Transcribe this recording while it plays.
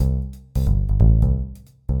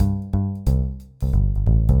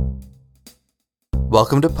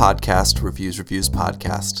Welcome to Podcast Reviews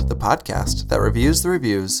Podcast, the podcast that reviews the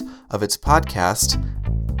reviews of its podcast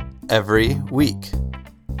every week.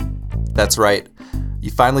 That's right.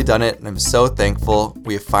 You've finally done it, and I'm so thankful.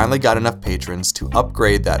 We have finally got enough patrons to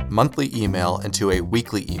upgrade that monthly email into a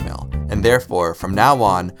weekly email, and therefore, from now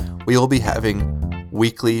on, we will be having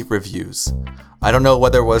weekly reviews. I don't know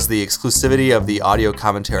whether it was the exclusivity of the audio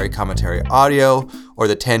commentary audio, or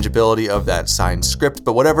the tangibility of that signed script,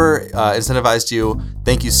 but whatever incentivized you,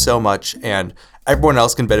 thank you so much, and everyone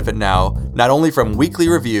else can benefit now, not only from weekly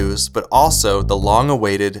reviews, but also the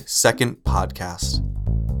long-awaited second podcast.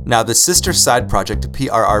 Now, the sister side project to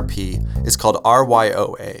PRRP is called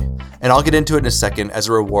RYOA, and I'll get into it in a second as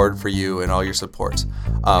a reward for you and all your support.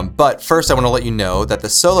 But first, I want to let you know that the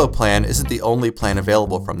solo plan isn't the only plan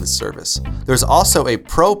available from this service. There's also a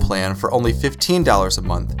pro plan for only $15 a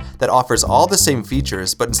month that offers all the same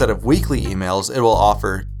features, but instead of weekly emails, it will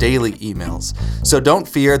offer daily emails. So don't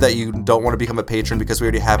fear that you don't want to become a patron because we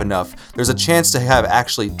already have enough. There's a chance to have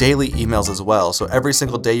actually daily emails as well. So every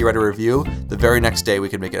single day you write a review, the very next day we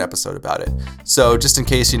can make an episode about it. So just in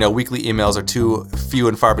case, weekly emails are too few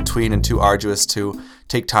and far between and too arduous to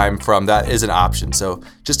take time from, that is an option. So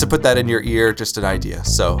just to put that in your ear, just an idea.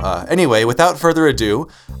 So anyway, without further ado,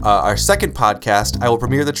 our second podcast, I will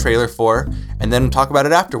premiere the trailer for, and then talk about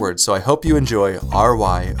it afterwards. So I hope you enjoy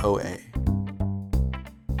RYOA.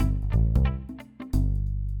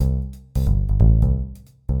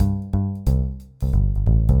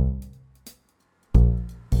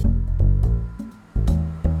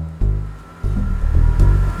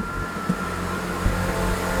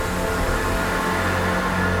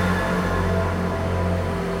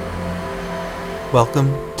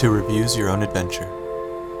 Welcome to Reviews Your Own Adventure,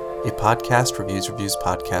 a podcast reviews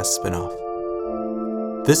podcast spinoff.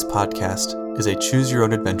 This podcast is a choose your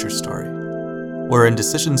own adventure story, wherein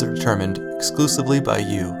decisions are determined exclusively by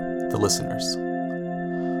you, the listeners.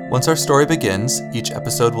 Once our story begins, each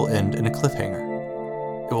episode will end in a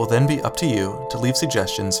cliffhanger. It will then be up to you to leave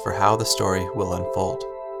suggestions for how the story will unfold.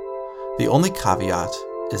 The only caveat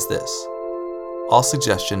is this: all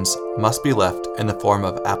suggestions must be left in the form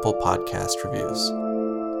of Apple Podcast reviews.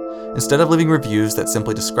 Instead of leaving reviews that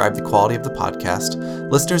simply describe the quality of the podcast,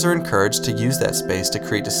 listeners are encouraged to use that space to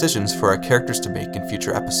create decisions for our characters to make in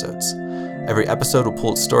future episodes. Every episode will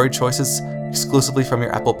pull its story choices exclusively from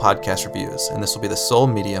your Apple Podcast reviews, and this will be the sole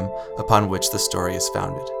medium upon which the story is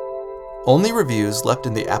founded. Only reviews left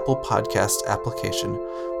in the Apple Podcast application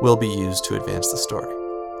will be used to advance the story.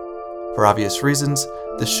 For obvious reasons,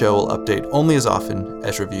 this show will update only as often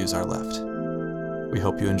as reviews are left. We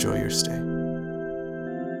hope you enjoy your stay.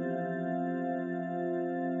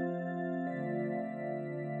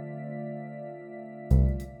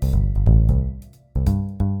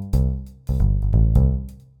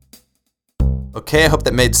 Okay, I hope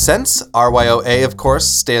that made sense. RYOA, of course,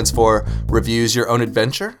 stands for Reviews Your Own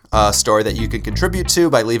Adventure, a story that you can contribute to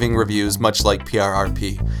by leaving reviews, much like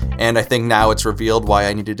PRRP. And I think now it's revealed why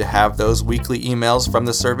I needed to have those weekly emails from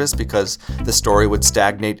the service, because the story would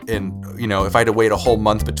stagnate and, if I had to wait a whole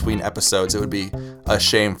month between episodes, it would be a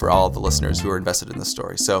shame for all of the listeners who are invested in the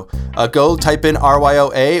story. So go type in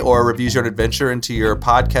RYOA or Reviews Your Own Adventure into your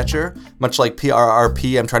podcatcher. Much like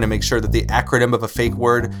PRRP, I'm trying to make sure that the acronym of a fake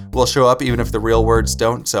word will show up even if the real words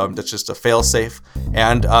don't, so that's just a fail-safe.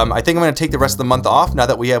 And I think I'm going to take the rest of the month off now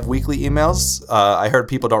that we have weekly emails. I heard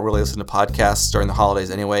people don't really listen to podcasts during the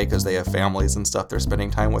holidays anyway because they have families and stuff they're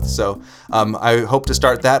spending time with. So I hope to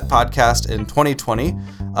start that podcast in 2020,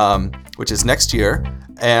 which is next year.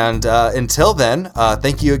 And until then,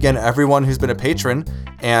 thank you again, everyone who's been a patron,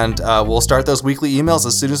 and we'll start those weekly emails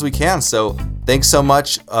as soon as we can. So thanks so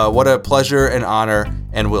much. What a pleasure and honor,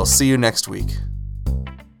 and we'll see you next week.